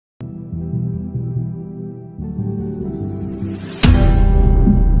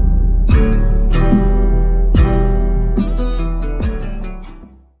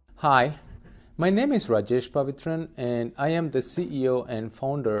Hi, my name is Rajesh Pavitran and I am the CEO and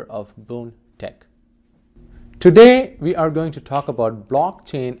founder of Boon Tech. Today we are going to talk about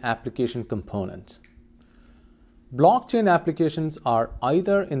blockchain application components. Blockchain applications are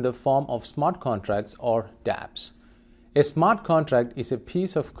either in the form of smart contracts or Dapps. A smart contract is a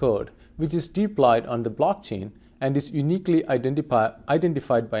piece of code which is deployed on the blockchain and is uniquely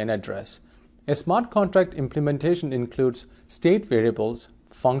identified by an address. A smart contract implementation includes state variables,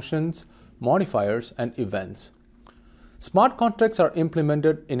 functions, modifiers, and events. Smart contracts are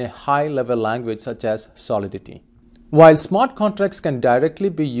implemented in a high-level language such as Solidity. While smart contracts can directly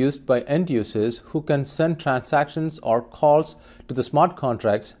be used by end users who can send transactions or calls to the smart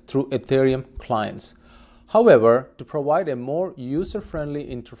contracts through Ethereum clients. However, to provide a more user-friendly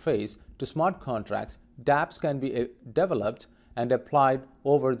interface to smart contracts, Dapps can be developed and applied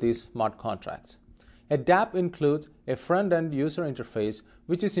over these smart contracts. A Dapp includes a front-end user interface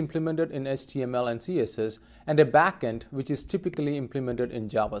which is implemented in HTML and CSS and a backend which is typically implemented in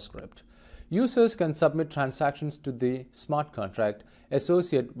JavaScript. Users can submit transactions to the smart contract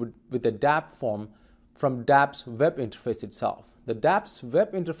associated with the Dapp form from Dapp's web interface itself. The Dapp's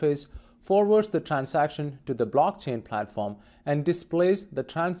web interface forwards the transaction to the blockchain platform and displays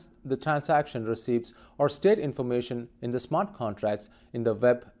the transaction receipts or state information in the smart contracts in the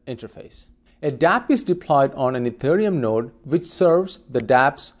web interface. A Dapp is deployed on an Ethereum node which serves the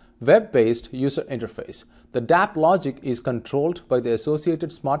Dapp's web-based user interface. The Dapp logic is controlled by the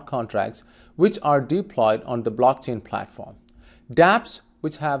associated smart contracts which are deployed on the blockchain platform. Dapps,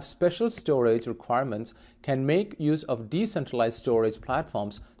 which have special storage requirements, can make use of decentralized storage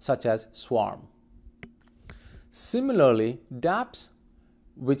platforms such as Swarm. Similarly, Dapps,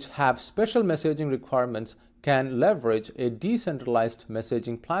 which have special messaging requirements, can leverage a decentralized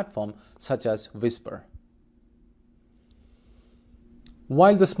messaging platform such as Whisper.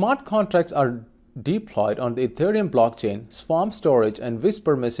 While the smart contracts are deployed on the Ethereum blockchain, Swarm storage and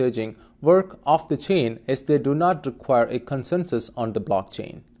Whisper messaging work off the chain as they do not require a consensus on the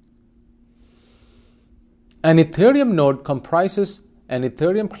blockchain. An Ethereum node comprises an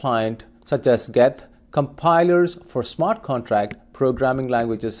Ethereum client such as Geth, compilers for smart contract programming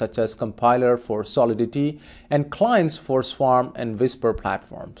languages such as compiler for Solidity, and clients for Swarm and Whisper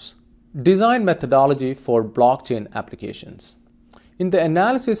platforms. Design methodology for blockchain applications. In the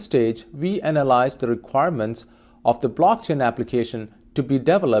analysis stage, we analyze the requirements of the blockchain application to be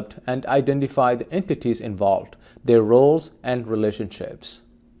developed and identify the entities involved, their roles and relationships.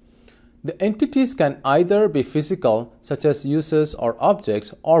 The entities can either be physical, such as users or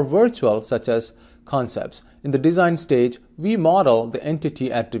objects, or virtual, such as concepts. In the design stage, we model the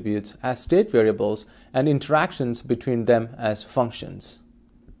entity attributes as state variables and interactions between them as functions.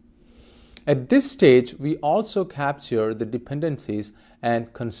 At this stage, we also capture the dependencies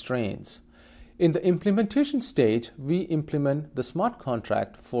and constraints. In the implementation stage, we implement the smart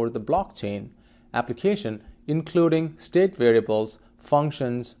contract for the blockchain application, including state variables,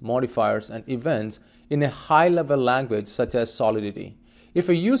 functions, modifiers, and events in a high-level language such as Solidity. If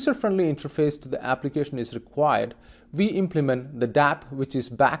a user-friendly interface to the application is required, we implement the Dapp, which is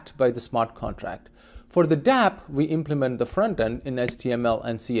backed by the smart contract. For the Dapp, we implement the front end in HTML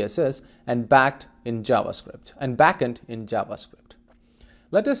and CSS and backend in JavaScript.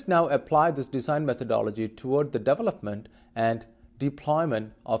 Let us now apply this design methodology toward the development and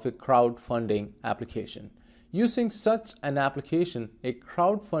deployment of a crowdfunding application. Using such an application, a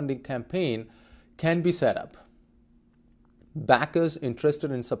crowdfunding campaign can be set up. Backers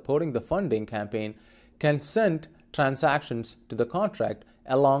interested in supporting the funding campaign can send transactions to the contract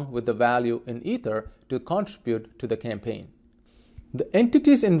along with the value in Ether to contribute to the campaign. The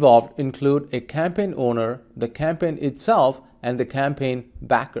entities involved include a campaign owner, the campaign itself, and the campaign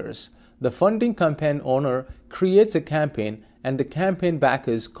backers. The funding campaign owner creates a campaign and the campaign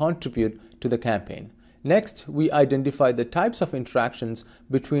backers contribute to the campaign. Next, we identify the types of interactions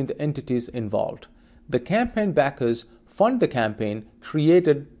between the entities involved. The campaign backers fund the campaign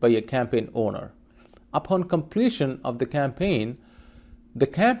created by a campaign owner. Upon completion of the campaign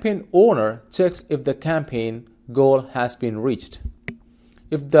owner checks if the campaign goal has been reached.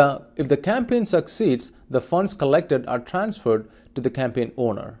 If the campaign succeeds, the funds collected are transferred to the campaign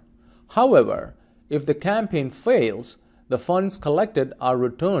owner. However, if the campaign fails, the funds collected are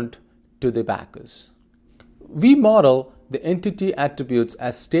returned to the backers. We model the entity attributes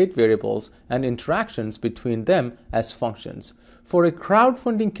as state variables and interactions between them as functions. For a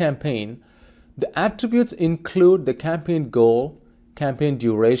crowdfunding campaign, the attributes include the campaign goal, campaign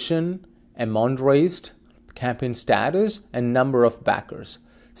duration, amount raised, campaign status, and number of backers.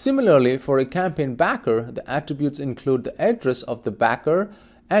 Similarly, for a campaign backer, the attributes include the address of the backer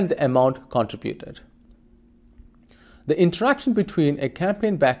and the amount contributed. The interaction between a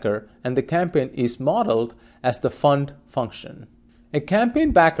campaign backer and the campaign is modeled as the fund function. A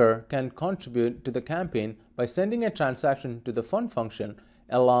campaign backer can contribute to the campaign by sending a transaction to the fund function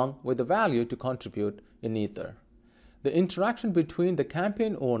along with the value to contribute in Ether. The interaction between the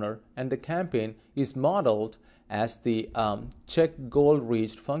campaign owner and the campaign is modeled as the check goal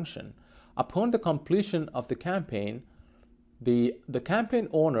reached function. Upon the completion of the campaign, the campaign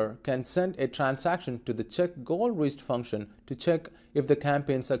owner can send a transaction to the check goal reached function to check if the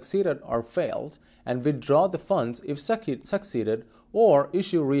campaign succeeded or failed, and withdraw the funds if succeeded, or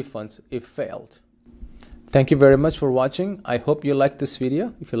issue refunds if failed. Thank you very much for watching. I hope you liked this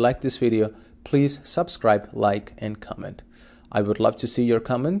video. If you liked this video, please subscribe, like, and comment. I would love to see your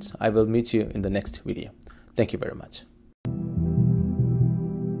comments. I will meet you in the next video. Thank you very much.